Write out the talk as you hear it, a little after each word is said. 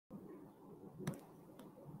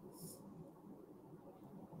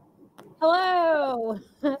Hello.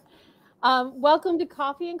 Welcome to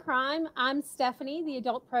Coffee and Crime. I'm Stephanie, the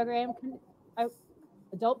adult programming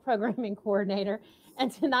coordinator,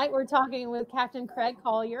 and tonight we're talking with Captain Craig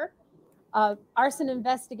Collier, arson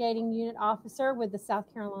investigating unit officer with the South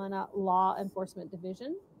Carolina Law Enforcement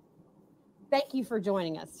Division. Thank you for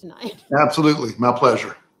joining us tonight. Absolutely, my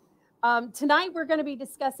pleasure. Tonight we're going to be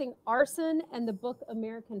discussing arson and the book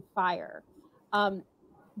American Fire.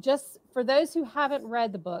 Just for those who haven't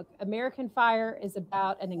read the book, American Fire is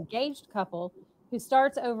about an engaged couple who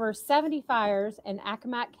starts over 70 fires in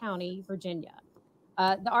Accomack County, Virginia.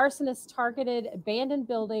 The arsonist targeted abandoned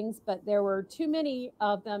buildings, but there were too many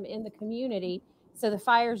of them in the community, so the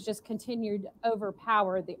fires just continued to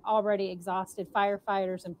overpower the already exhausted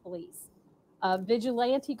firefighters and police.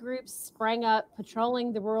 Vigilante groups sprang up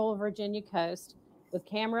patrolling the rural Virginia coast with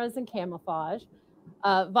cameras and camouflage.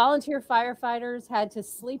 Volunteer firefighters had to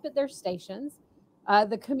sleep at their stations.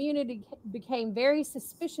 The community became very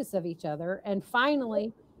suspicious of each other. And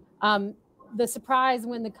finally, the surprise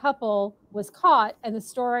when the couple was caught and the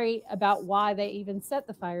story about why they even set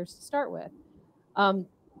the fires to start with.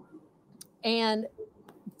 And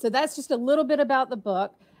so that's just a little bit about the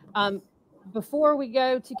book. Before we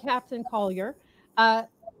go to Captain Collier,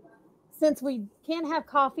 since we can't have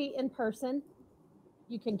coffee in person,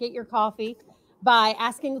 you can get your coffee by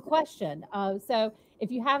asking a question. So if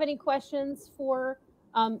you have any questions for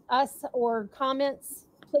us or comments,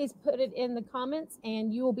 please put it in the comments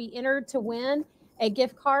and you will be entered to win a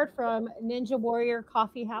gift card from Ninja Warrior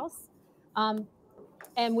Coffee House. And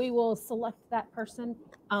we will select that person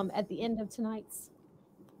at the end of tonight's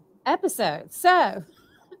episode. So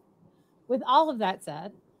with all of that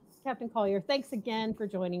said, Captain Collier, thanks again for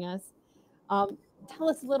joining us. Tell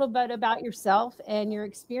us a little bit about yourself and your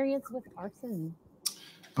experience with arson.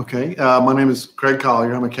 Okay, my name is Craig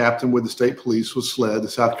Collier. I'm a captain with the state police with SLED, the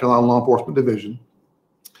South Carolina Law Enforcement Division.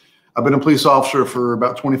 I've been a police officer for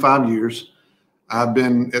about 25 years. I've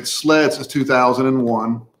been at SLED since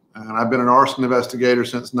 2001, and I've been an arson investigator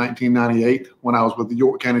since 1998 when I was with the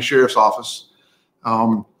York County Sheriff's Office.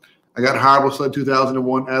 I got hired with SLED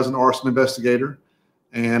 2001 as an arson investigator,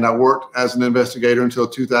 and I worked as an investigator until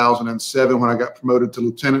 2007 when I got promoted to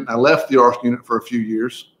lieutenant. I left the arson unit for a few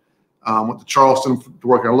years. Went to Charleston to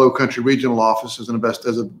work in our Low Country Regional Office as an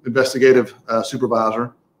investigative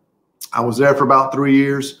supervisor. I was there for about 3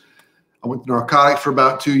 years. I went to narcotics for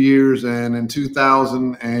about 2 years, and in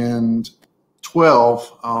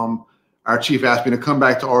 2012, our chief asked me to come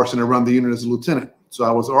back to arson and run the unit as a lieutenant. So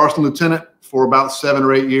I was an arson lieutenant for about 7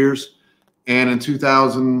 or 8 years. And in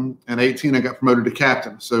 2018, I got promoted to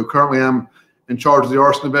captain. So currently I'm in charge of the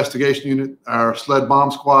arson investigation unit, our SLED bomb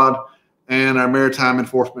squad, and our maritime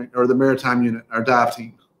enforcement, or the maritime unit, our dive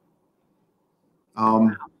team.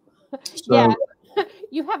 Yeah,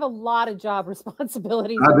 you have a lot of job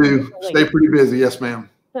responsibilities. I do. Stay pretty busy. Yes, ma'am.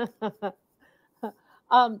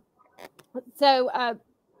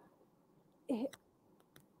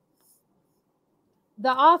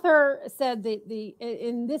 The author said that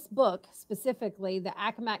in this book specifically, the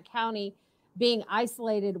Accomack County being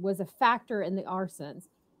isolated was a factor in the arsons.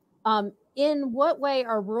 In what way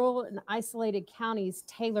are rural and isolated counties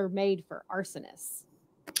tailor-made for arsonists?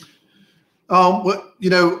 Well, you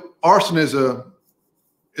know, arson is a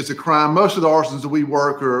crime. Most of the arsons that we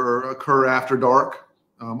work occur after dark,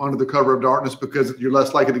 under the cover of darkness, because you're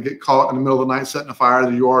less likely to get caught in the middle of the night setting a fire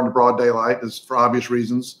than you are in the broad daylight, is for obvious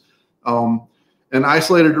reasons. In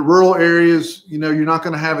isolated rural areas, you know, you're not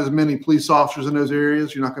going to have as many police officers in those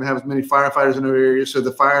areas. You're not going to have as many firefighters in those areas. So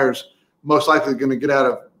the fire's most likely going to get out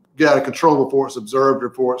of control before it's observed or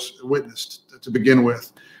before it's witnessed to begin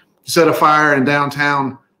with. You set a fire in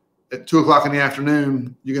downtown at 2 o'clock in the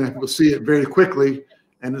afternoon, you're going to have people see it very quickly,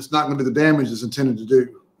 and it's not going to do the damage it's intended to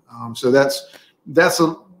do. So that's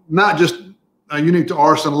not just unique to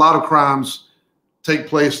arson. A lot of crimes take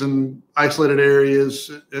place in isolated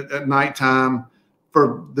areas at nighttime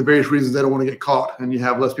for the various reasons they don't want to get caught, and you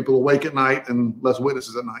have less people awake at night and less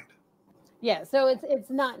witnesses at night. Yeah, so it's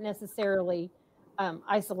not necessarily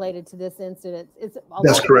isolated to this incident. It's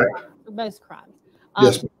that's correct. Most crimes.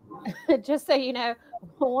 Yes. Just so you know,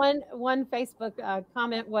 one Facebook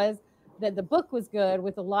comment was that the book was good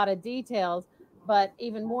with a lot of details, but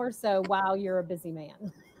even more so, wow, you're a busy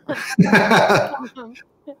man.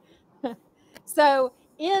 So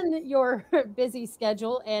in your busy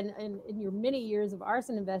schedule and in your many years of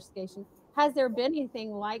arson investigation, has there been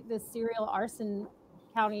anything like this serial arson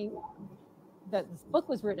county that this book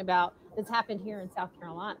was written about that's happened here in South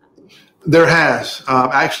Carolina? There has.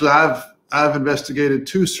 Actually, I've investigated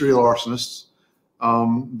 2 serial arsonists.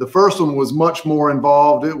 The first one was much more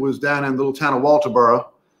involved. It was down in the little town of Walterboro.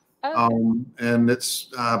 And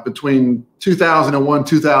it's between 2001,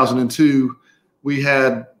 2002, we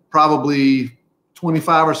had probably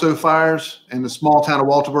 25 or so fires in the small town of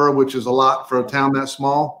Walterboro, which is a lot for a town that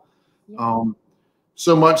small. Yeah.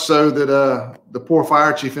 So much so that the poor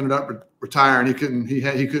fire chief ended up retiring. He couldn't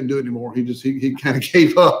do it anymore. He kind of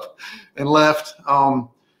gave up and left.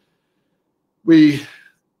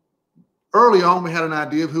 Early on, we had an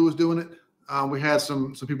idea of who was doing it. We had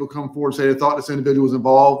some people come forward and say they thought this individual was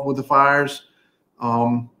involved with the fires.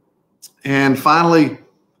 And finally,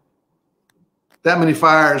 that many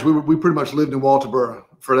fires, we pretty much lived in Walterboro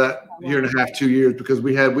for that year and a half, 2 years, because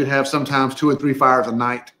we'd have sometimes 2 or 3 fires a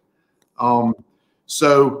night.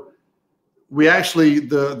 So we actually,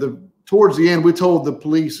 towards the end, we told the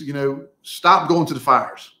police, stop going to the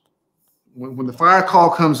fires. When the fire call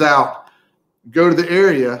comes out, go to the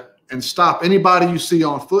area and stop anybody you see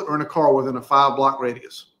on foot or in a car within a 5-block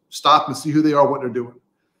radius. Stop and see who they are, what they're doing.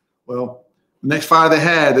 Well, the next fire they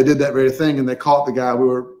had, they did that very thing, and they caught the guy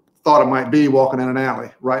thought it might be walking down an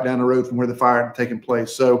alley right down the road from where the fire had taken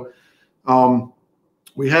place. So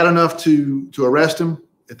we had enough to arrest him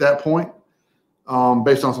at that point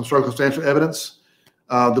based on some circumstantial evidence.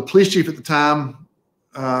 The police chief at the time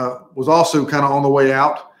was also kind of on the way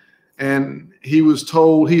out, and he was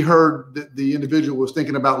told, he heard that the individual was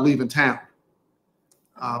thinking about leaving town.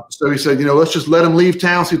 So he said, let's just let him leave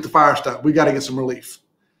town, see if the fire stops. We got to get some relief.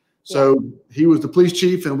 So he was the police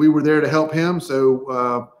chief, and we were there to help him.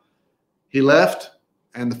 So he left,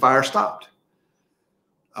 and the fire stopped.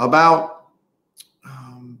 About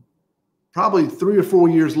probably 3 or 4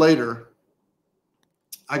 years later,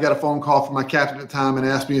 I got a phone call from my captain at the time and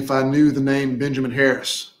asked me if I knew the name Benjamin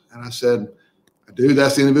Harris. And I said, I do.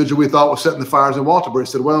 That's the individual we thought was setting the fires in Walterboro. He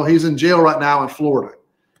said, well, he's in jail right now in Florida.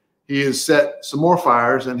 He has set some more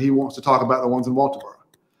fires, and he wants to talk about the ones in Walterboro.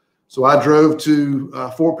 So I drove to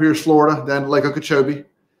Fort Pierce, Florida, down to Lake Okeechobee.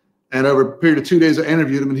 And over a period of 2 days, I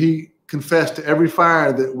interviewed him, and he confessed to every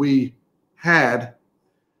fire that we had,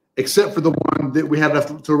 except for the one that we had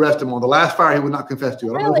enough to arrest him on. The last fire he would not confess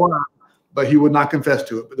to. I don't know why, but he would not confess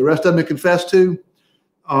to it. But the rest of them he confessed to.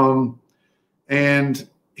 And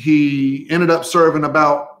he ended up serving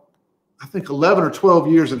about, I think, 11 or 12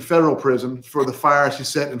 years in federal prison for the fires he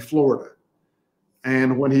set in Florida.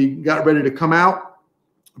 And when he got ready to come out,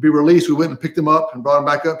 be released, we went and picked him up and brought him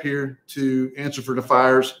back up here to answer for the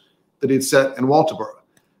fires that he'd set in Walterboro.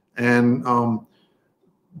 And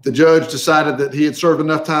the judge decided that he had served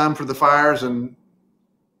enough time for the fires, and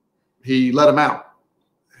he let him out.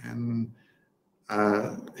 And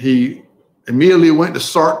he immediately went to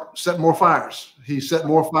start setting more fires. He set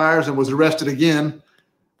more fires and was arrested again.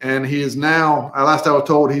 And he is now, last I was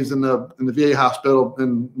told, he's in the VA hospital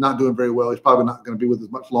and not doing very well. He's probably not going to be with us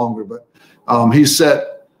much longer. But he's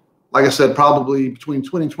set, like I said, probably between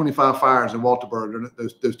 20 and 25 fires in Walterboro during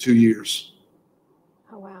those 2 years.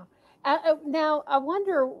 Oh, wow. Now, I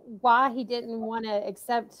wonder why he didn't want to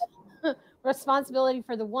accept responsibility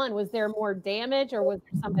for the one. Was there more damage, or was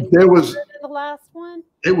there somebody in the last one?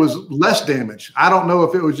 It was less damage. I don't know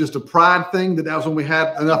if it was just a pride thing that was when we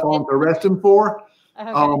had enough on to arrest him for.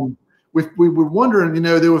 Okay. We were wondering,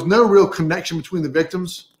 there was no real connection between the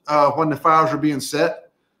victims when the fires were being set.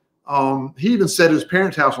 He even set his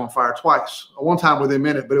parents' house on fire twice. One time within a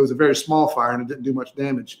minute, but it was a very small fire and it didn't do much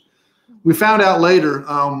damage. We found out later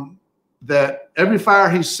that every fire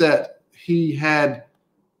he set, he had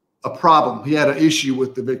a problem. He had an issue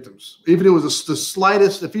with the victims. Even if it was the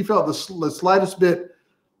slightest, if he felt the slightest bit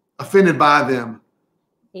offended by them,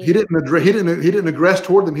 he didn't aggress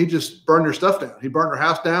toward them. He just burned their stuff down. He burned their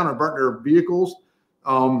house down or burnt their vehicles.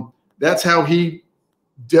 That's how he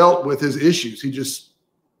dealt with his issues. He just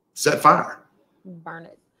set fire. Burn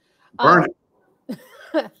it. Burn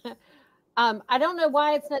it. I don't know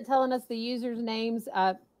why it's not telling us the users' names.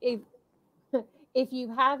 If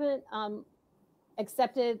you haven't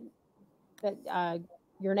accepted that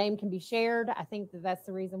your name can be shared, I think that's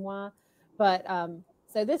the reason why. But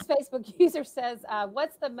so this Facebook user says,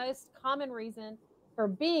 what's the most common reason for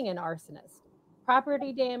being an arsonist?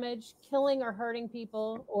 Property damage, killing or hurting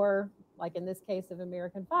people, or like in this case of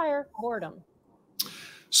American Fire, boredom?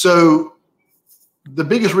 So the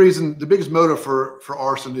biggest reason, the biggest motive for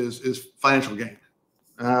arson is financial gain.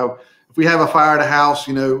 If we have a fire at a house,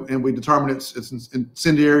 and we determine it's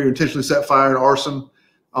incendiary or intentionally set fire, arson,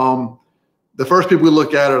 the first people we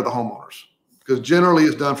look at are the homeowners, because generally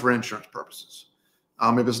it's done for insurance purposes.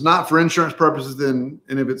 If it's not for insurance purposes, and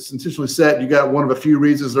if it's intentionally set, you got one of a few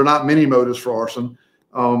reasons. There are not many motives for arson.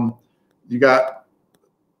 You got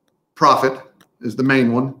profit is the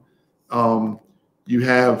main one. You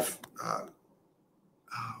have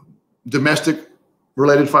domestic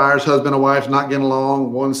related fires, husband and wife not getting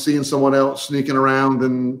along, one seeing someone else sneaking around,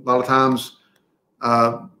 and a lot of times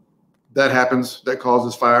that happens. That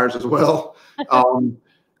causes fires as well.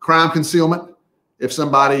 Crime concealment. If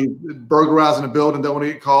somebody burglarizing a building, don't want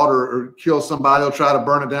to get caught or kill somebody, they'll try to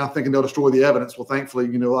burn it down thinking they'll destroy the evidence. Well, thankfully,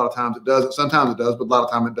 a lot of times it doesn't. Sometimes it does, but a lot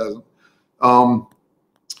of time it doesn't.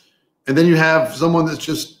 And then you have someone that's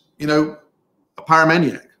just, a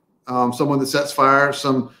pyromaniac, someone that sets fire.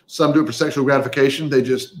 Some do it for sexual gratification.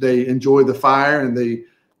 They enjoy the fire, and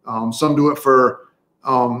some do it for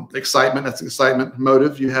excitement. That's excitement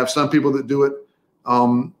motive. You have some people that do it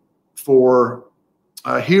for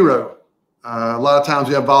a hero. A lot of times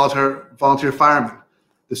you have volunteer firemen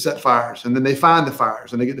that set fires, and then they find the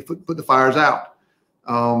fires and they get to put the fires out.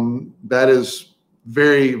 That is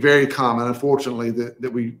very, very common, unfortunately,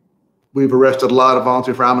 that we've arrested a lot of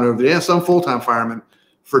volunteer firemen over there and some full-time firemen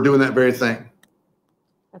for doing that very thing.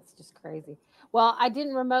 That's just crazy. Well, I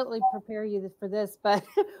didn't remotely prepare you for this, but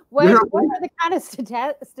what are the kind of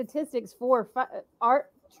statistics for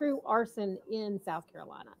true arson in South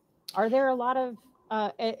Carolina? Are there a lot of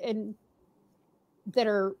that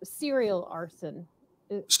are serial arson?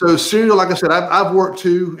 So serial, like I said, I've worked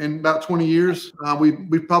too in about 20 years.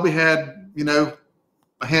 We've probably had,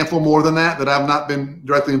 a handful more than that I've not been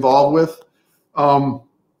directly involved with.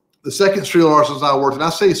 The second serial arsonist I worked, and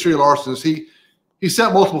I say serial arsonist, he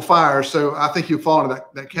set multiple fires, so I think he'll fall into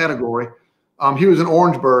that category. He was in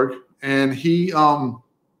Orangeburg, and he burned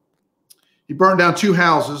down 2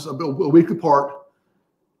 houses a week apart,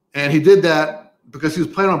 and he did that because he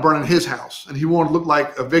was planning on burning his house, and he wanted to look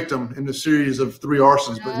like a victim in the series of 3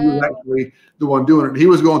 arsons, but he was actually the one doing it. He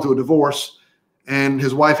was going through a divorce, and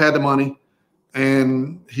his wife had the money,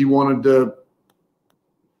 and he wanted to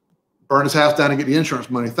burn his house down and get the insurance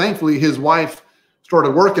money. Thankfully, his wife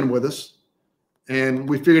started working with us, and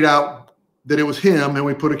we figured out that it was him, and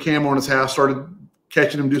we put a camera on his house, started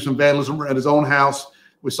catching him do some vandalism at his own house.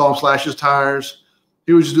 We saw him slash his tires.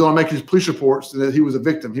 He was just doing making his police reports that he was a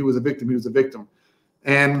victim. He was a victim. He was a victim.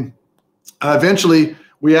 And eventually,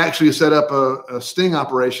 we actually set up a sting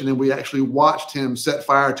operation, and we actually watched him set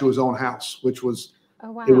fire to his own house, which was,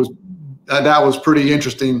 that was pretty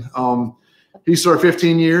interesting. He served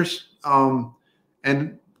 15 years.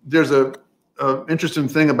 And there's a interesting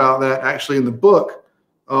thing about that actually in the book,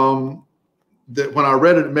 that when I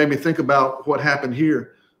read it, it made me think about what happened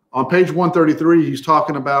here. On page 133, he's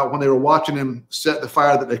talking about when they were watching him set the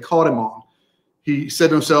fire that they caught him on. He said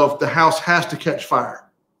to himself, the house has to catch fire.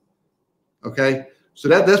 Okay. So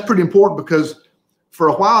that's pretty important, because for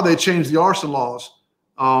a while they changed the arson laws,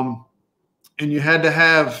 and you had to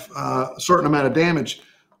have a certain amount of damage.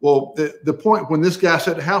 Well, the point when this guy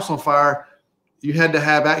set the house on fire, you had to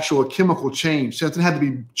have actual chemical change. Something had to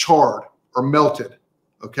be charred or melted.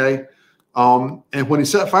 Okay. And when he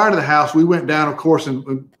set fire to the house, we went down, of course,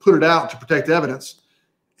 and put it out to protect evidence.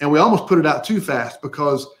 And we almost put it out too fast,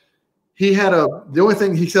 because the only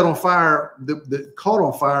thing he set on fire that caught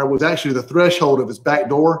on fire was actually the threshold of his back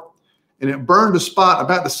door. And it burned a spot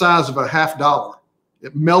about the size of a $50.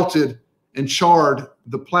 It melted and charred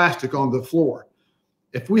the plastic on the floor.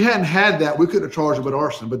 If we hadn't had that, we could have charged him with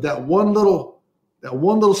arson. But that one little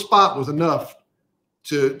spot was enough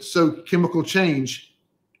to sow chemical change,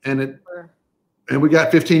 and we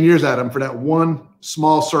got 15 years out of him for that one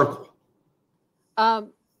small circle. Somebody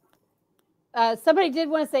did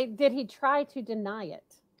want to say, did he try to deny it?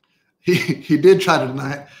 He did try to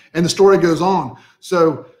deny it, and the story goes on.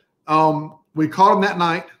 So we caught him that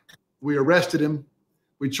night. We arrested him.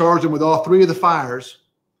 We charged him with all 3 of the fires,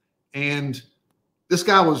 and this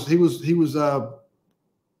guy was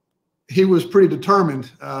pretty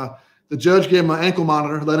determined. The judge gave him an ankle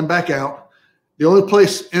monitor, let him back out. The only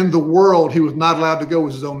place in the world he was not allowed to go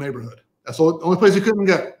was his own neighborhood. That's the only place he couldn't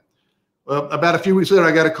go. About a few weeks later,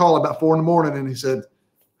 I got a call about 4 in the morning, and he said,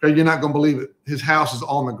 "Craig, you're not going to believe it. His house is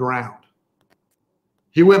on the ground."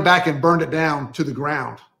 He went back and burned it down to the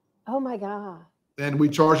ground. Oh my God. And we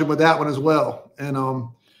charged him with that one as well. And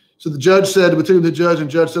so the judge said, between the judge and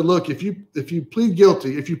judge said, look, if you plead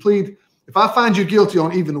guilty, if I find you guilty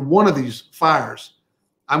on even one of these fires,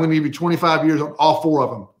 I'm going to give you 25 years on all 4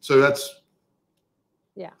 of them. So that's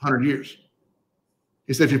 100 years.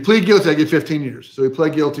 He said, if you plead guilty, I give 15 years. So he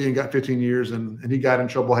pled guilty and got 15 years, and he got in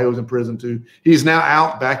trouble. He was in prison too. He's now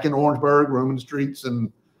out back in Orangeburg, roaming the streets,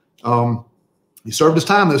 and he served his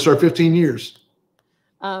time. They served 15 years.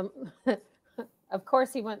 Of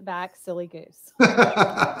course he went back, silly goose.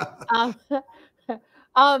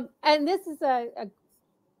 And this is a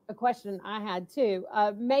question I had too.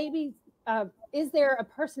 Maybe, is there a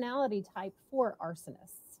personality type for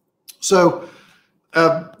arsonists? So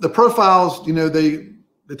the profiles, they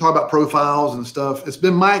they talk about profiles and stuff. It's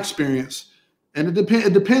been my experience, and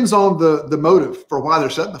it depends on the motive for why they're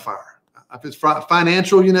setting the fire. If it's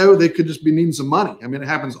financial, they could just be needing some money. I mean, it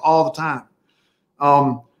happens all the time.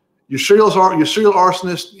 Your serial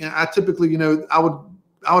arsonist, I typically, I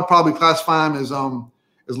would probably classify them as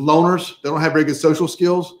loners. They don't have very good social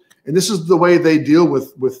skills, and this is the way they deal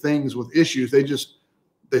with things, with issues.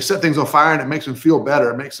 They set things on fire, and it makes them feel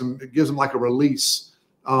better. It gives them like a release.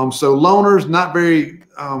 So loners, not very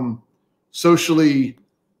socially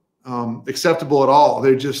acceptable at all.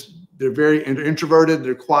 They're very introverted.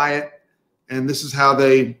 They're quiet, and this is how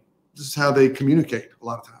they communicate a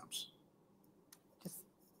lot of times. Just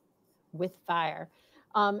with fire,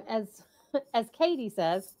 as Katie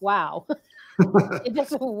says, wow. It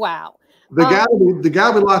just wow. The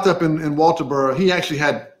guy we locked up in Walterboro, he actually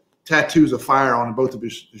had tattoos of fire on both of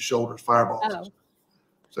his shoulders, fireballs. Oh.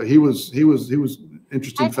 So he was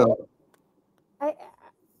interesting fellow.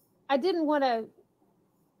 I didn't want to,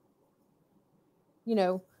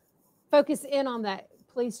 focus in on that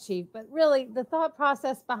police chief, but really the thought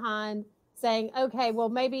process behind saying, okay, well,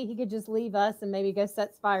 maybe he could just leave us and maybe go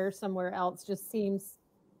set fire somewhere else just seems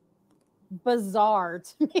bizarre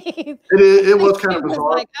to me. It was kind of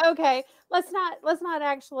bizarre. Like, okay, let's not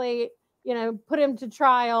actually, put him to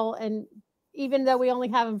trial, and even though we only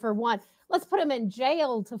have him for one, let's put him in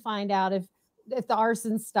jail to find out if the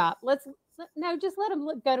arson stopped. Just let him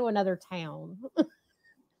go to another town.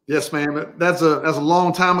 Yes, ma'am. That's a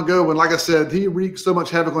long time ago when, like I said, he wreaked so much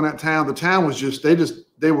havoc on that town. The town was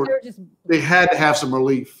they had to have some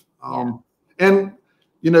relief. And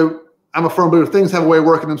I'm a firm believer things have a way of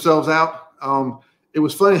working themselves out. It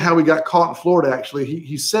was funny how we got caught in Florida. Actually,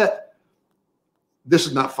 he set, this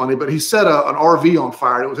is not funny, but he set an RV on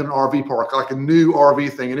fire. It was in an RV park, like a new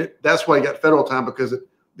RV thing. And that's why he got federal time, because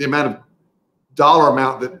the amount of dollar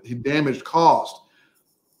amount that he damaged caused.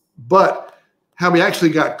 But how we actually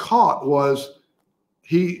got caught was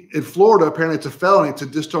in Florida, apparently it's a felony to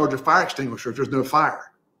discharge a fire extinguisher if there's no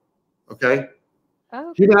fire. Okay.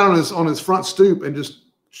 Oh. He got on his front stoop and just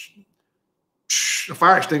a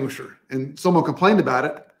fire extinguisher, and someone complained about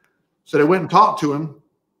it. So they went and talked to him,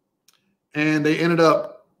 and they ended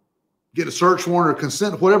up getting a search warrant or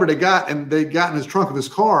consent, whatever they got. And they got in his trunk of his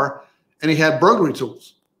car, and he had burglary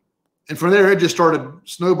tools. And from there, it just started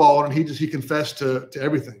snowballing, and he confessed to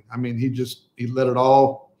everything. I mean, he let it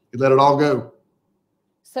all go.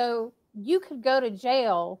 So you could go to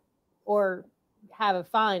jail or have a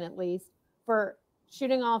fine, at least, for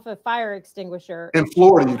shooting off a fire extinguisher. In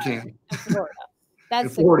Florida, you can. In Florida.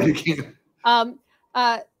 That's in Florida, you can.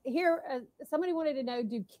 Here, somebody wanted to know,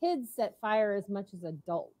 do kids set fire as much as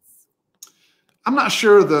adults? I'm not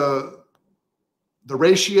sure the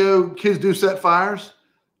ratio. Kids do set fires.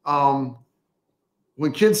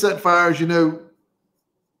 When kids set fires,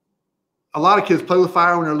 a lot of kids play with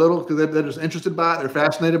fire when they're little because they're just interested by it. They're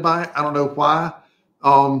fascinated by it. I don't know why.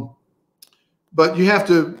 But you have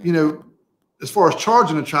to, as far as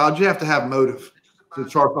charging a child, you have to have motive to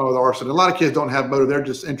charge someone with arson. A lot of kids don't have motive. They're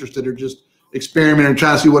just interested or just experimenting,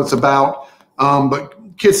 trying to see what it's about.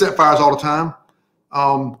 But kids set fires all the time.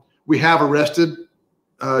 We have arrested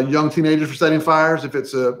young teenagers for setting fires. If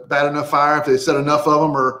it's a bad enough fire, if they set enough of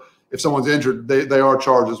them, or if someone's injured, they are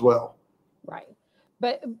charged as well. Right.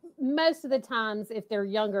 But most of the times, if they're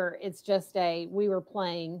younger, it's just we were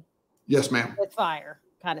playing. Yes, ma'am. With fire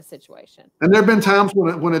kind of situation. And there have been times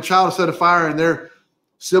when a child has set a fire and their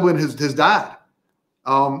sibling has died.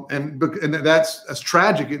 And that's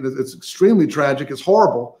tragic. It's extremely tragic. It's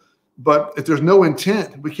horrible. But if there's no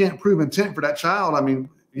intent, we can't prove intent for that child. I mean,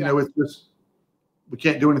 it's just, we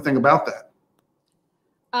can't do anything about that.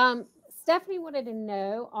 Stephanie wanted to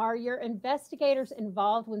know, are your investigators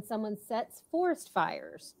involved when someone sets forest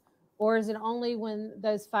fires, or is it only when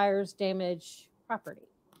those fires damage property?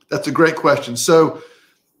 That's a great question. So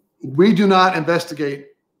we do not investigate,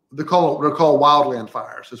 they're called wildland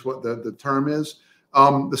fires is what the term is.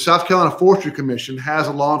 The South Carolina Forestry Commission has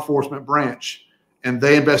a law enforcement branch, and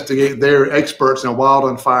they investigate. They're experts in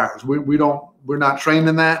wildland fires. We're not trained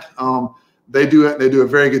in that. They do it. They do a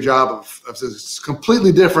very good job of it's a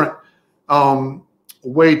completely different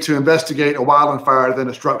way to investigate a wildland fire than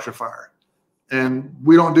a structure fire. And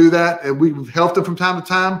we don't do that. And we've helped them from time to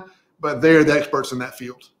time, but they're the experts in that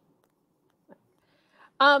field.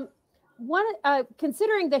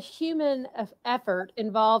 Considering the human effort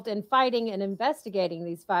involved in fighting and investigating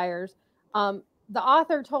these fires, the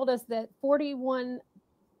author told us that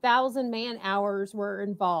 41,000 man-hours were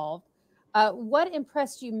involved. What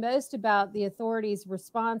impressed you most about the authorities'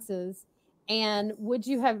 responses, and would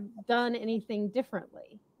you have done anything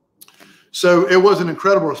differently? So it was an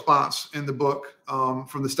incredible response in the book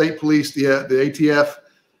from the state police, the ATF,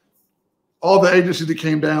 all the agencies that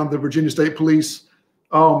came down, the Virginia State Police.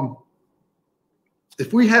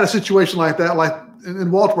 If we had a situation like that, like in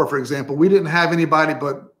Walterboro, for example, we didn't have anybody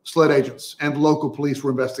but SLED agents, and the local police were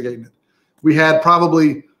investigating it. We had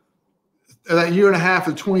probably that year and a half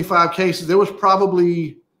of 25 cases. There was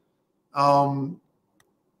probably 4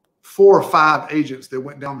 or 5 agents that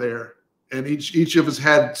went down there, and each of us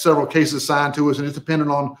had several cases assigned to us, and it's dependent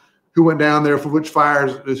on who went down there for which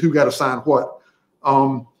fires, is who got assigned what.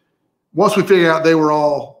 Once we figured out they were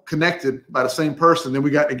all connected by the same person, then we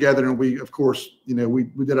got together and we, of course,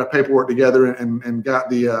 we did our paperwork together and got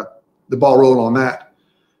the ball rolling on that.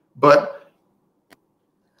 But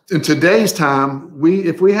in today's time,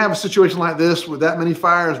 if we have a situation like this with that many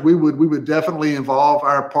fires, we would definitely involve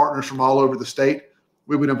our partners from all over the state.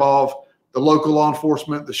 We would involve the local law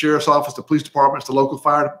enforcement, the sheriff's office, the police departments, the local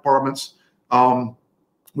fire departments.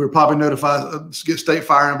 We would probably notify, get state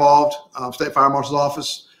fire involved, state fire marshal's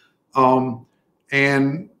office.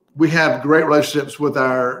 And we have great relationships with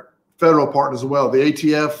our federal partners as well. The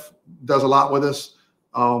ATF does a lot with us.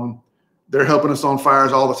 They're helping us on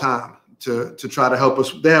fires all the time to try to help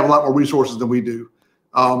us. They have a lot more resources than we do.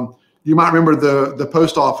 You might remember the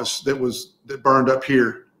post office that burned up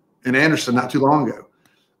here in Anderson not too long ago.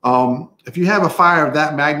 If you have a fire of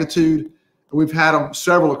that magnitude, and we've had them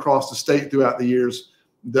several across the state throughout the years,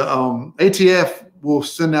 the ATF will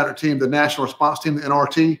send out a team, the National Response Team, the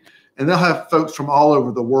NRT, and they'll have folks from all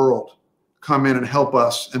over the world come in and help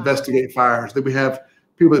us investigate fires. Then we have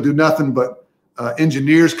people that do nothing but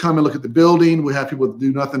engineers come and look at the building. We have people that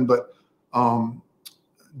do nothing but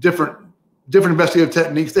different investigative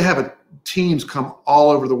techniques. They have teams come all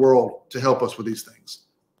over the world to help us with these things.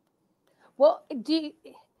 Well,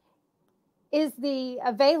 is the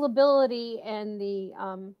availability and the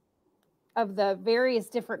of the various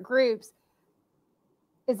different groups,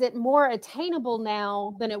 is it more attainable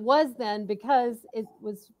now than it was then? Because it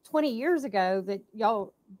was 20 years ago that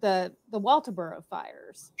the Walterboro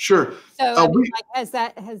fires. Sure. So has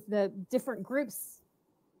the different groups?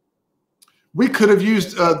 We could have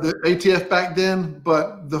used the ATF back then,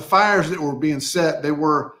 but the fires that were being set, there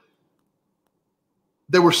were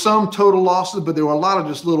some total losses, but there were a lot of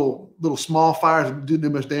just little small fires that didn't do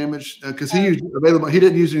much damage because he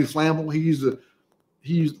didn't use any flammable. He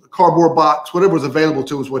used a cardboard box, whatever was available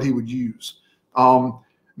to us, what he would use.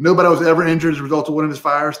 Nobody was ever injured as a result of one of his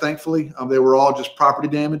fires, thankfully. They were all just property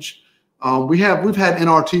damage. We've had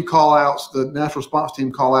NRT call outs, the National Response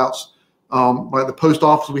Team call outs, like the post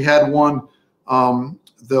office. We had one,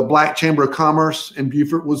 the Black Chamber of Commerce in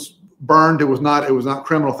Beaufort was burned. It was not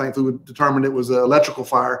criminal. Thankfully, we determined it was an electrical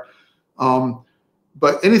fire.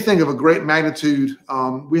 But anything of a great magnitude,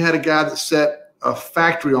 we had a guy that set a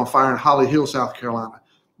factory on fire in Holly Hill, South Carolina.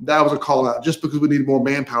 That was a call out just because we needed more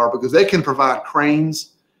manpower, because they can provide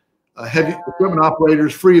cranes, heavy equipment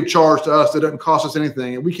operators free of charge to us. That doesn't cost us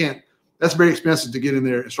anything. And we can't, that's very expensive to get in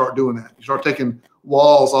there and start doing that. You start taking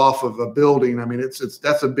walls off of a building. I mean,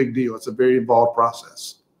 that's a big deal. It's a very involved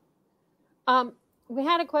process. We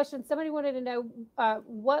had a question. Somebody wanted to know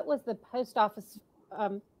what was the post office,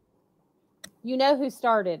 who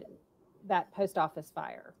started that post office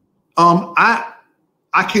fire?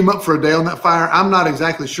 I came up for a day on that fire. I'm not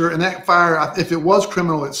exactly sure. And that fire, if it was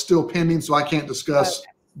criminal, it's still pending, so I can't discuss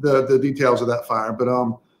the details of that fire. But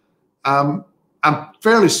I'm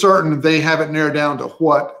fairly certain they haven't narrowed down to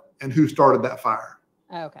what and who started that fire.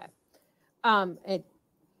 Okay.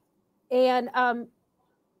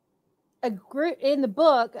 A group in the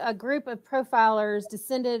book, a group of profilers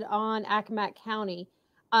descended on Accomack County.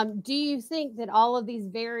 Do you think that all of these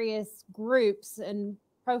various groups and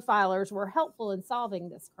profilers were helpful in solving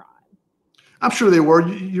this crime? I'm sure they were.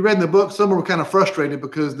 You read in the book, some were kind of frustrated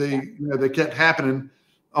because they kept happening.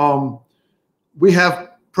 We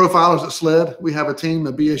have profilers at SLED. We have a team,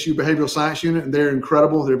 a BSU Behavioral Science Unit, and they're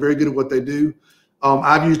incredible. They're very good at what they do.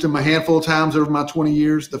 I've used them a handful of times over my 20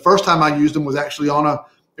 years. The first time I used them was actually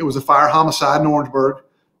it was a fire homicide in Orangeburg.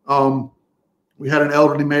 We had an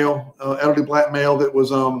elderly black male that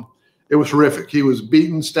was, it was horrific. He was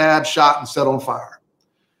beaten, stabbed, shot, and set on fire.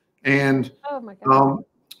 And oh my God.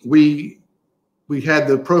 We had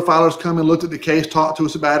the profilers come and looked at the case, talked to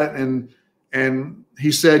us about it, and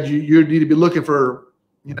he said you need to be looking for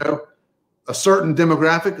a certain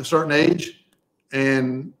demographic, a certain age,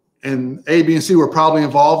 and A, B, and C were probably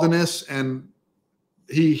involved in this, and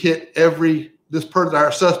he hit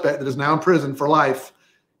our suspect that is now in prison for life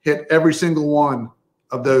hit every single one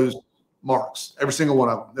of those marks, every single one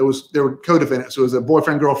of them. They were co-defendants, so it was a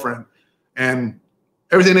boyfriend, girlfriend, and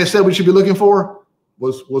everything they said we should be looking for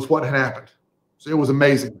was what had happened. So it was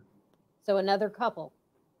amazing. So another couple.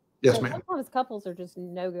 Yes, so ma'am. Sometimes couples are just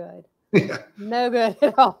no good. Yeah. No good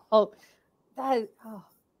at all.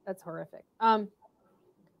 That's horrific.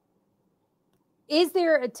 Is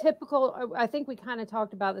there a typical, I think we kind of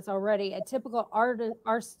talked about this already, a typical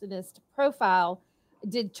arsonist profile?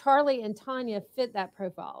 Did Charlie and Tanya fit that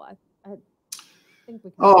profile? I think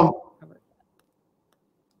we kind of covered that.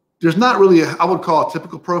 There's not really, I would call a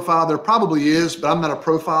typical profile. There probably is, but I'm not a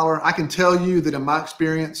profiler. I can tell you that in my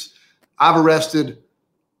experience, I've arrested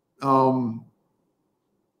almost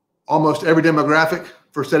every demographic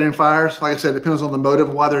for setting fires. Like I said, it depends on the motive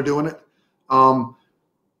of why they're doing it.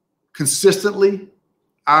 Consistently,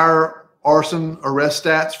 our arson arrest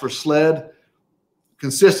stats for SLED,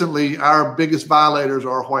 consistently, our biggest violators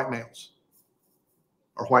are white males.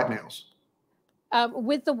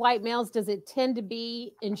 With the white males, does it tend to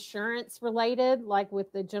be insurance related, like with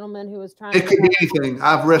the gentleman who was trying to— It could be anything.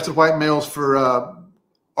 I've arrested white males for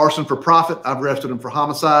arson for profit. I've arrested them for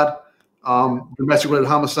homicide, domestic related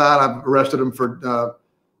homicide. I've arrested them for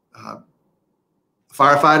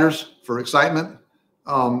firefighters for excitement,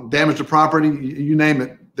 damage to property, you name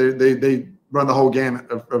it. They run the whole gamut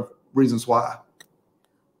of reasons why.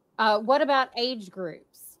 What about age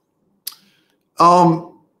groups?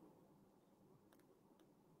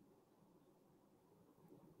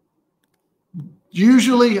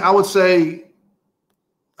 Usually, I would say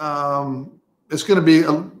it's going to be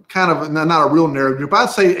kind of not a real narrow group. I'd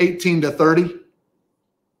say 18 to 30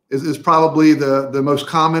 is probably the most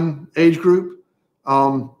common age group.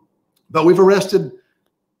 But we've arrested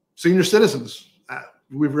senior citizens.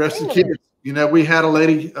 We've arrested kids. You know, we had a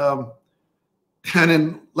lady down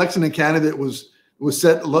in Lexington County that was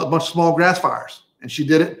set a bunch of small grass fires, and she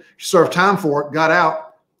did it. She served time for it, got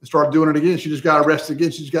out, and started doing it again. She just got arrested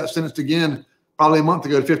again. She just got sentenced again probably a month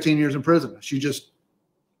ago to 15 years in prison. She just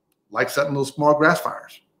likes setting little small grass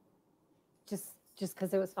fires. Just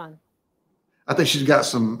because it was fun. I think she's got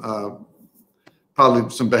some probably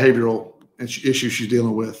some behavioral issues she's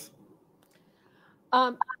dealing with.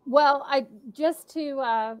 Well, just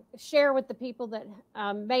to share with the people that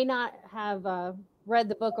may not have read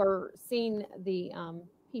the book or seen the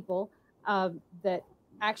people that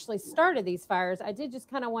actually started these fires, I did just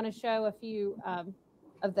kind of want to show a few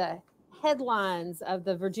of the headlines of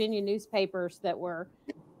the Virginia newspapers that were,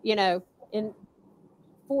 you know,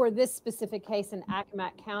 for this specific case in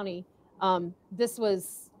Accomack County. This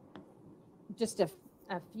was just a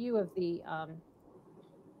few of the,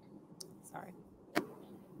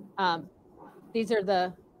 these are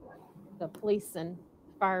the police and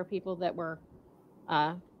fire people that were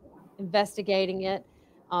investigating it.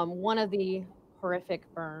 One of the horrific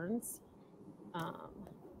burns.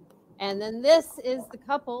 And then this is the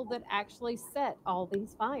couple that actually set all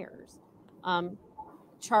these fires.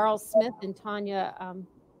 Charles Smith and Tanya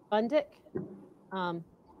Bundick.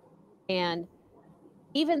 And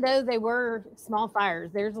even though they were small fires,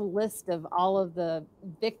 there's a list of all of the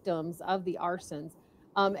victims of the arsons.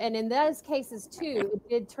 And in those cases too, it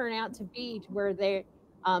did turn out to be where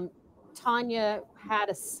Tanya had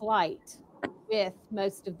a slight with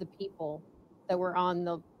most of the people that were on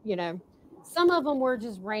the, you know, some of them were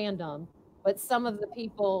just random, but some of the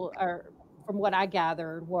people are, from what I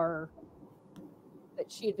gathered, were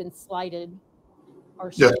that she had been slighted,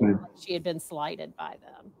 or she had been slighted by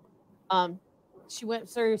them. She went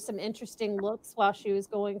through some interesting looks while she was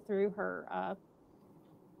going through her, I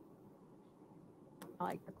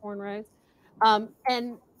like the cornrows.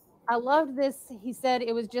 And I loved this. He said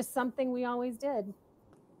it was just something we always did.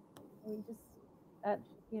 We just,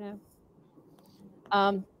 you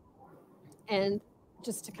know. And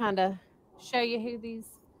just to kind of show you who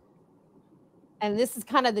these, and this is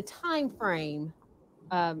kind of the time frame.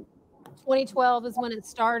 2012 is when it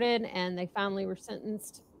started, and they finally were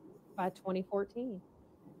sentenced by 2014.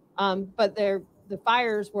 But the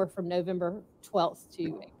fires were from November 12th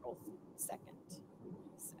to April 2nd.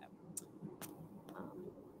 So,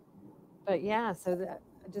 but yeah, so that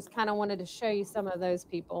I just kind of wanted to show you some of those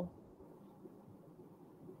people.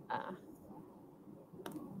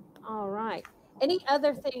 All right. Any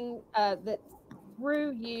other thing that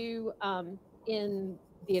threw you in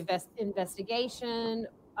the investigation,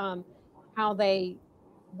 how they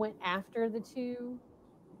went after the two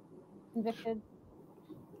convicted?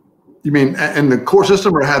 You mean in the court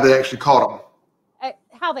system, or how they actually caught them?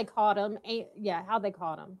 How they caught them. Yeah, how they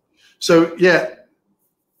caught them. So, yeah,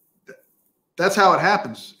 that's how it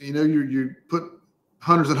happens. You know, you put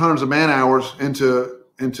hundreds and hundreds of man hours into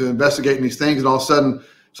investigating these things, and all of a sudden,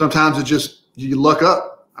 sometimes it just, you luck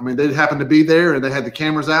up. I mean, they happened to be there, and they had the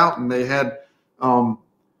cameras out, and they had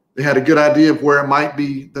They had a good idea of where it might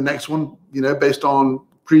be the next one, you know, based on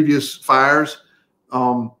previous fires.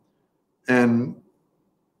 And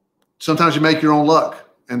sometimes you make your own luck.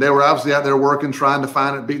 And they were obviously out there working, trying to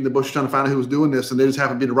find it, beating the bush, trying to find out who was doing this. And they just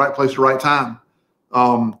happened to be the right place at the right time.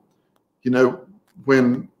 You know,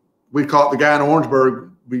 when we caught the guy in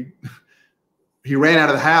Orangeburg, he ran out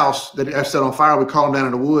of the house that he set on fire. We caught him down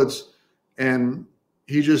in the woods, and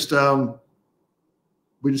he just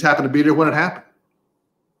we just happened to be there when it happened.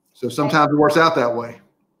 So sometimes it works out that way.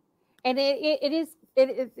 And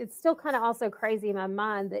it's still kind of also crazy in my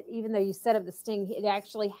mind that even though you set up the sting, it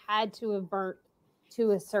actually had to have burnt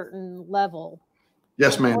to a certain level.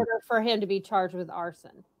 Yes, ma'am. In order for him to be charged with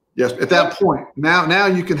arson. Yes, at that point. Now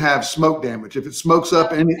you can have smoke damage. If it smokes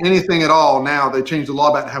up anything at all, now they changed the law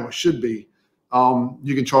about how it should be.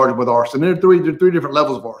 You can charge it with arson. There are three different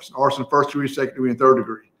levels of arson: arson first degree, second degree, and third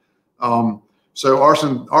degree. So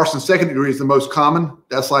arson second degree is the most common.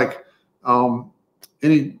 That's like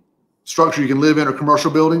any structure you can live in or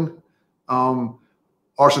commercial building.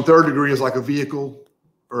 Arson third degree is like a vehicle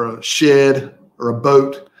or a shed or a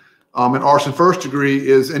boat. And arson first degree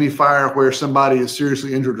is any fire where somebody is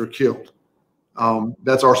seriously injured or killed.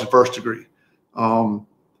 That's arson first degree.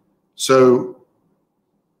 So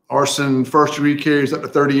arson first degree carries up to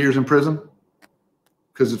 30 years in prison,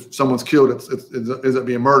 because if someone's killed, it ends up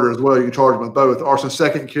being murder as well. You can charge them with both. Arson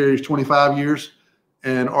second carries 25 years,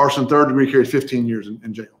 and arson third degree carries 15 years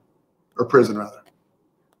in jail, or prison rather.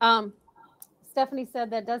 Stephanie said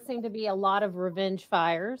that does seem to be a lot of revenge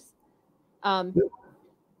fires.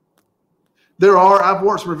 There are. I've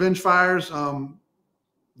worked some revenge fires.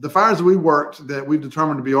 The fires that we worked that we've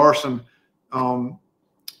determined to be arson,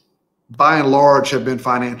 by and large, have been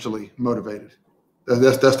financially motivated.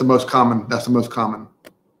 That's the most common. That's the most common.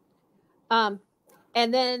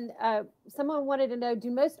 And then someone wanted to know: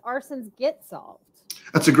 do most arsons get solved?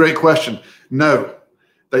 That's a great question. No,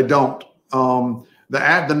 they don't.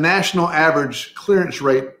 The national average clearance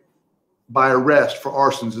rate by arrest for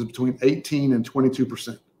arsons is between 18 and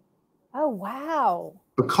 22%. Oh, wow.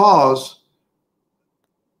 Because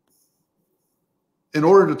in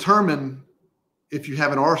order to determine if you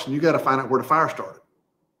have an arson, you got to find out where the fire started.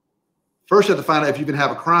 First, you have to find out if you can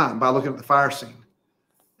have a crime by looking at the fire scene.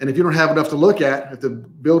 And if you don't have enough to look at, if the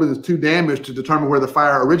building is too damaged to determine where the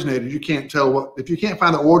fire originated, you can't tell if you can't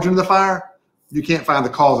find the origin of the fire, you can't find the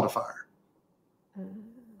cause of the fire.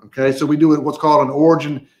 Okay, so we do what's called an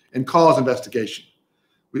origin and cause investigation.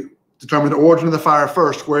 We determine the origin of the fire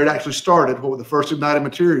first, where it actually started, what were the first ignited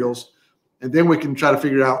materials, and then we can try to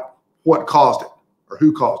figure out what caused it or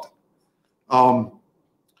who caused it.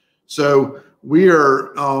 So we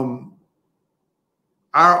are, our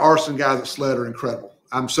arson guys at SLED are incredible.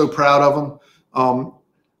 I'm so proud of them.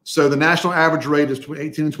 So the national average rate is between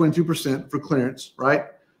 18 and 22% for clearance, right?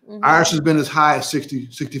 Mm-hmm. Ours has been as high as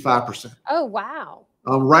 65%. Oh, wow.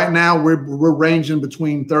 Right now, we're ranging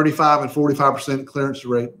between 35 and 45% clearance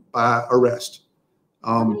rate by arrest.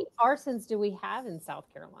 How many arsons do we have in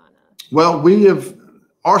South Carolina? Well, we have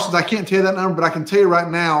arsons. I can't tell you that number, but I can tell you right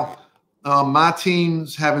now, my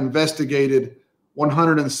teams have investigated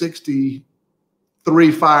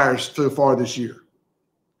 163 fires so far this year.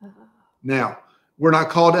 Now, we're not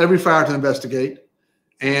called every fire to investigate,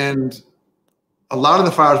 and a lot of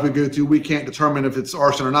the fires we go to, we can't determine if it's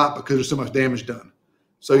arson or not because there's so much damage done.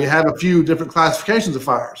 So you have a few different classifications of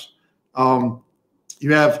fires.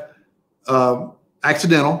 You have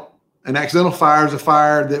accidental. An accidental fire is a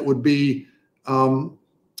fire that would be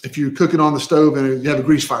if you're cooking on the stove and you have a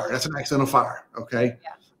grease fire. That's an accidental fire, okay?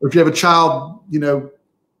 Yeah. Or if you have a child,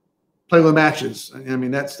 playing with matches. I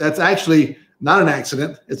mean, that's actually not an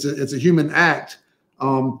accident. It's a human act.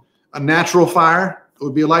 A natural fire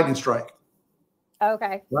would be a lightning strike.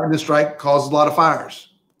 Okay. Lightning strike causes a lot of fires.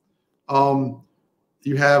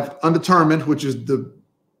 You have undetermined, which is the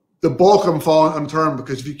bulk of them fall undetermined,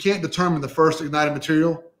 because if you can't determine the first ignited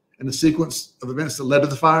material and the sequence of events that led to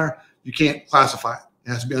the fire, you can't classify it. It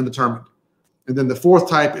has to be undetermined. And then the fourth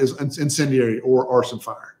type is incendiary or arson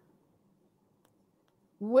fire.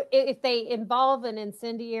 If they involve an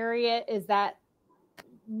incendiary, is that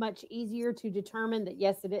much easier to determine that?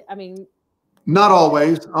 Yes, it is. I mean, not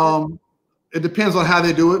always. It depends on how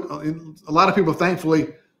they do it. A lot of people,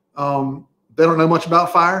 thankfully, they don't know much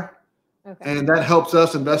about fire, okay, and that helps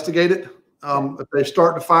us investigate it. If they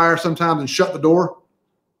start the fire sometimes and shut the door,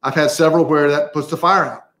 I've had several where that puts the fire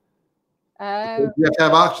out. You have to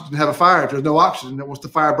have oxygen to have a fire. If there's no oxygen, then once the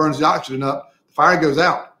fire burns the oxygen up, the fire goes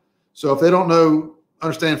out. So if they don't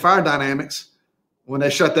understand fire dynamics, when they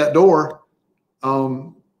shut that door,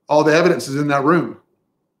 all the evidence is in that room.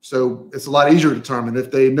 So it's a lot easier to determine.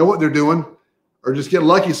 If they know what they're doing, or just get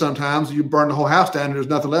lucky sometimes. You burn the whole house down and there's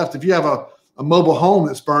nothing left. If you have a mobile home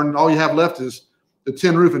that's burned and all you have left is the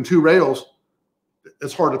tin roof and 2 rails,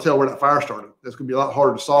 it's hard to tell where that fire started. That's going to be a lot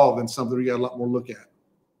harder to solve than something you got a lot more look at.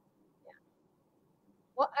 Yeah.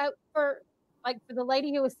 Well, for the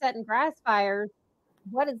lady who was setting grass fires,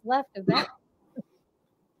 what is left of that?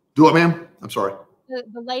 Do it, ma'am? I'm sorry.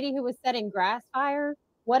 The lady who was setting grass fires,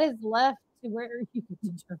 what is left to where you can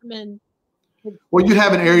determine? Well, you'd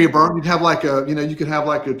have an area burnt. You'd have like you could have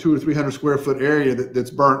like a 200 or 300 square foot area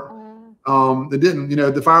that's burnt. That didn't,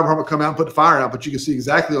 the fire department come out and put the fire out, but you can see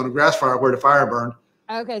exactly on a grass fire where the fire burned.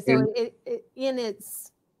 Okay, so it in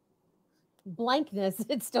its blankness,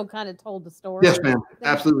 it still kind of told the story. Yes, ma'am,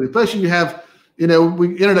 absolutely. Especially you have, we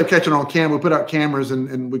ended up catching her on camera. We put out cameras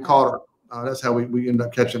and we caught her. That's how we ended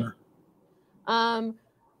up catching her.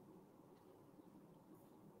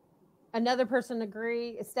 Another person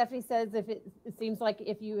agree. Stephanie says it seems like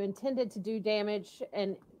if you intended to do damage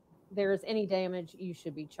and there is any damage, you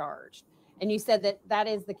should be charged. And you said that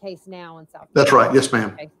is the case now in South Carolina. That's right. Yes,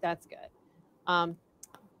 ma'am. Okay, that's good.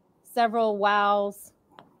 Several wows.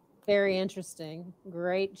 Very interesting.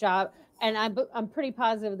 Great job. And I'm pretty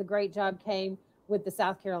positive the great job came with the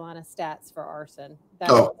South Carolina stats for arson.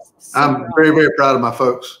 I'm very, very proud of my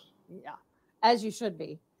folks. Yeah, as you should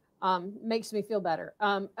be. Makes me feel better.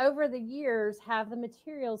 Over the years, have the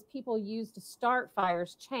materials people use to start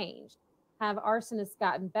fires changed? Have arsonists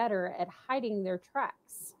gotten better at hiding their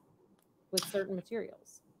tracks with certain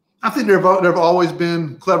materials? I think there have always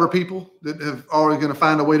been clever people that have always going to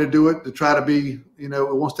find a way to do it, to try to be,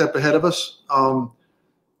 one step ahead of us.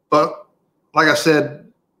 But like I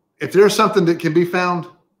said, if there's something that can be found,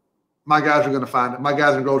 my guys are going to find it. My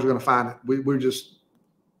guys and girls are going to find it.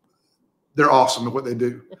 They're awesome at what they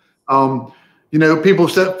do. People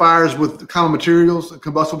set fires with common materials,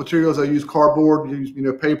 combustible materials. They use cardboard, use,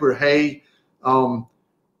 paper, hay,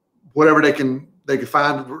 whatever they can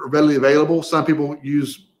find readily available. Some people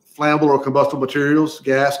use flammable or combustible materials,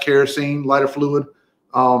 gas, kerosene, lighter fluid.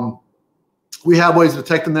 We have ways of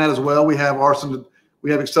detecting that as well. We have arson.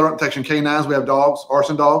 We have accelerant detection canines. We have dogs,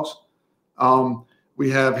 arson dogs. We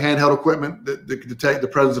have handheld equipment that can detect the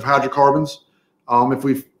presence of hydrocarbons. If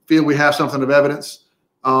we feel we have something of evidence,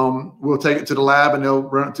 we'll take it to the lab and they'll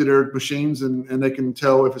run it through their machines and they can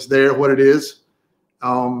tell if it's there, what it is.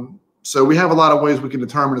 So we have a lot of ways we can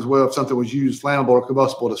determine as well if something was used, flammable or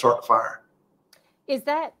combustible, to start the fire. Is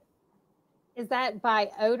that by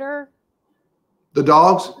odor? The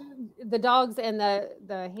dogs? The dogs and the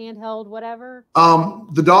handheld whatever?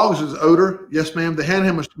 The dogs is odor. Yes, ma'am. The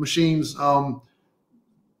handheld machines, I'm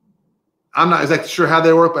not exactly sure how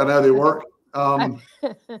they work, but I know they work.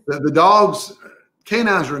 The dogs,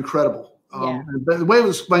 canines are incredible. The way it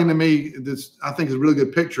was explained to me, this I think is a really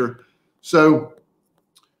good picture. So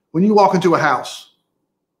when you walk into a house,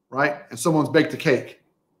 right, and someone's baked a cake,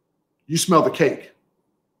 you smell the cake,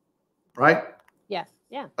 right? Yeah,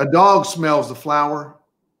 yeah. A dog smells the flour,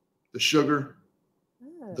 the sugar,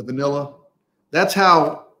 the vanilla. That's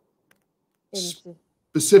how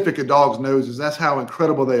specific a dog's nose is. That's how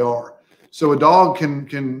incredible they are. So a dog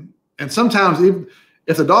can, and sometimes even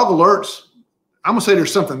if the dog alerts, I'm gonna say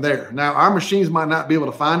there's something there. Now our machines might not be able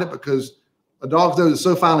to find it because a dog's nose is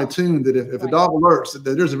so finely tuned that if a dog alerts,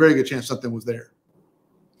 there's a very good chance something was there.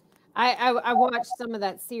 I watched some of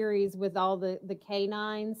that series with all the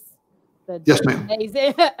canines. Yes, ma'am.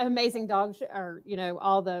 Amazing dogs, or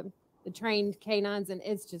all the trained canines, and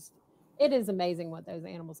it is amazing what those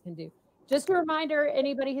animals can do. Just a reminder,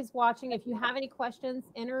 anybody who's watching, if you have any questions,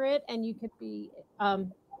 enter it, and you could be,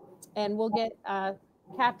 and we'll get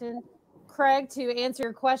Captain Craig to answer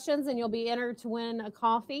your questions, and you'll be entered to win a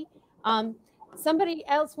coffee. Somebody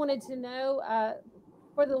else wanted to know,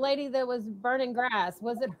 for the lady that was burning grass,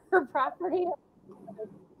 was it her property?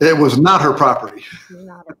 It was not her property.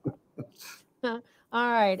 Not her property.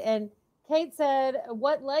 All right. And Kate said,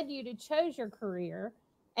 what led you to choose your career,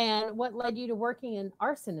 and what led you to working in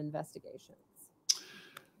arson investigations?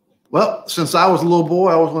 Well, since I was a little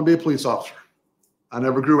boy, I was going to be a police officer. I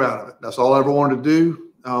never grew out of it. That's all I ever wanted to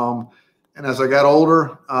do. And as I got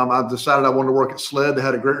older, I decided I wanted to work at SLED. They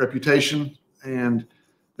had a great reputation, and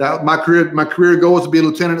that my career goal was to be a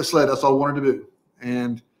lieutenant at SLED. That's all I wanted to do.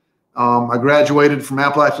 And I graduated from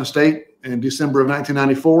Appalachian State in December of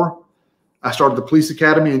 1994. I started the police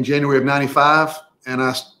academy in January of 95, and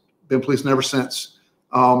I've been policing ever since.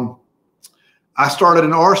 I started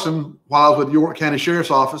in arson while I was with the York County Sheriff's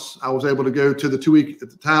Office. I was able to go to the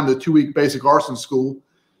 2-week basic arson school.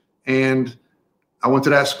 And I went to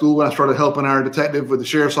that school and I started helping our detective with the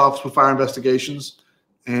Sheriff's Office with fire investigations.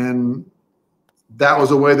 And that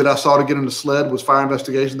was a way that I saw to get into SLED was fire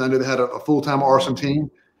investigations. I knew they had a full-time arson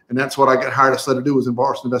team, and that's what I got hired at SLED to do, was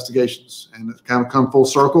arson investigations. And it's kind of come full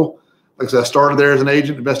circle. Like I said, I started there as an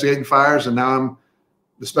agent investigating fires, and now I'm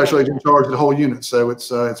the special agent in charge of the whole unit. So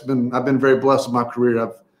I've been very blessed with my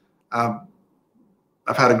career.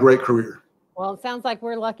 I've had a great career. Well, it sounds like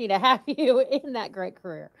we're lucky to have you in that great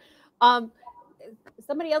career.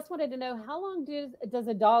 Somebody else wanted to know, how long does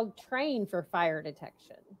a dog train for fire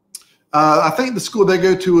detection? I think the school they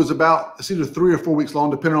go to is it's either 3 or 4 weeks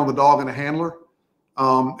long, depending on the dog and the handler.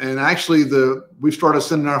 And actually, we've started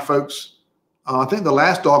sending our folks. I think the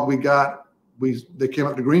last dog we got, they came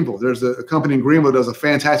up to Greenville. There's a company in Greenville that does a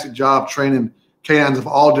fantastic job training canines of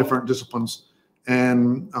all different disciplines,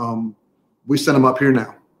 and we send them up here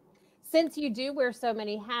now. Since you do wear so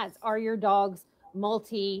many hats, are your dogs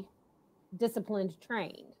multi-disciplined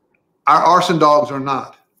trained? Our arson dogs are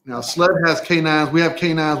not. Now, SLED has canines. We have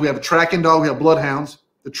canines. We have a tracking dog. We have bloodhounds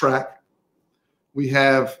that track. We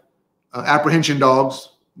have apprehension dogs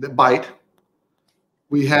that bite.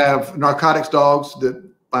 We have narcotics dogs that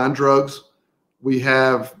find drugs. We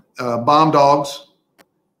have bomb dogs,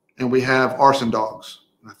 and we have arson dogs.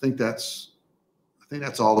 I think that's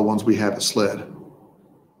all the ones we have at SLED.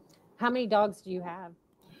 How many dogs do you have?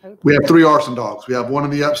 We have 3 arson dogs. We have one in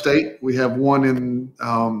the upstate. We have one in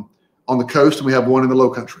on the coast, and we have one in the low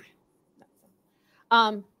country.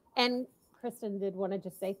 And Kristen did want to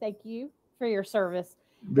just say thank you for your service.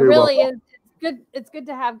 Very it really welcome. Is good. It's good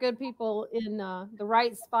to have good people in the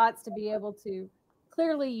right spots to be able to,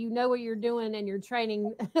 clearly you know what you're doing, and you're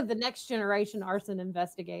training the next generation arson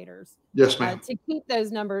investigators. Yes, ma'am. To keep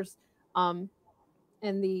those numbers and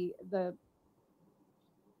the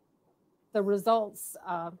results.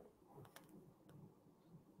 I'm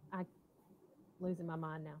losing my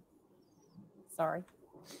mind now. Sorry.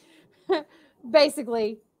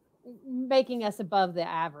 Basically making us above the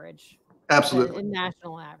average. Absolutely. In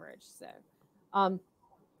national average. So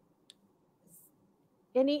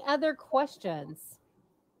any other questions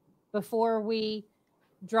before we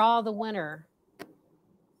draw the winner?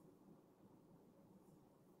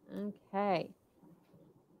 Okay.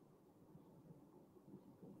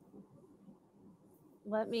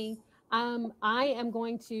 Let me, I am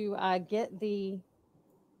going to get the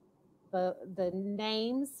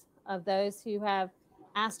names of those who have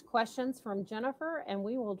asked questions from Jennifer, and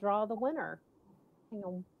we will draw the winner. Hang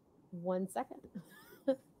on 1 second.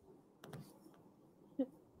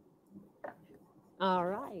 All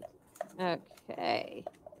right. Okay.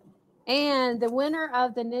 And the winner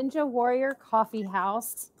of the Ninja Warrior Coffee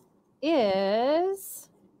House is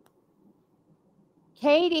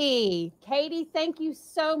Katie. Katie, thank you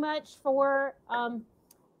so much for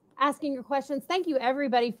asking your questions. Thank you,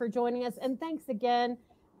 everybody, for joining us. And thanks again,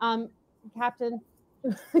 Captain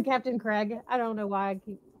Craig. I don't know why I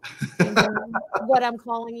keep changing what I'm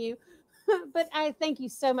calling you, but I thank you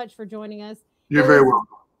so much for joining us. You're very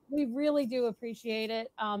welcome. We really do appreciate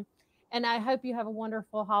it. And I hope you have a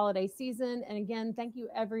wonderful holiday season. And again, thank you,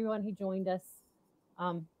 everyone who joined us.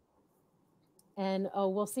 And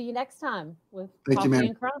we'll see you next time with Coffee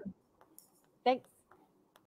and Crime. Thanks.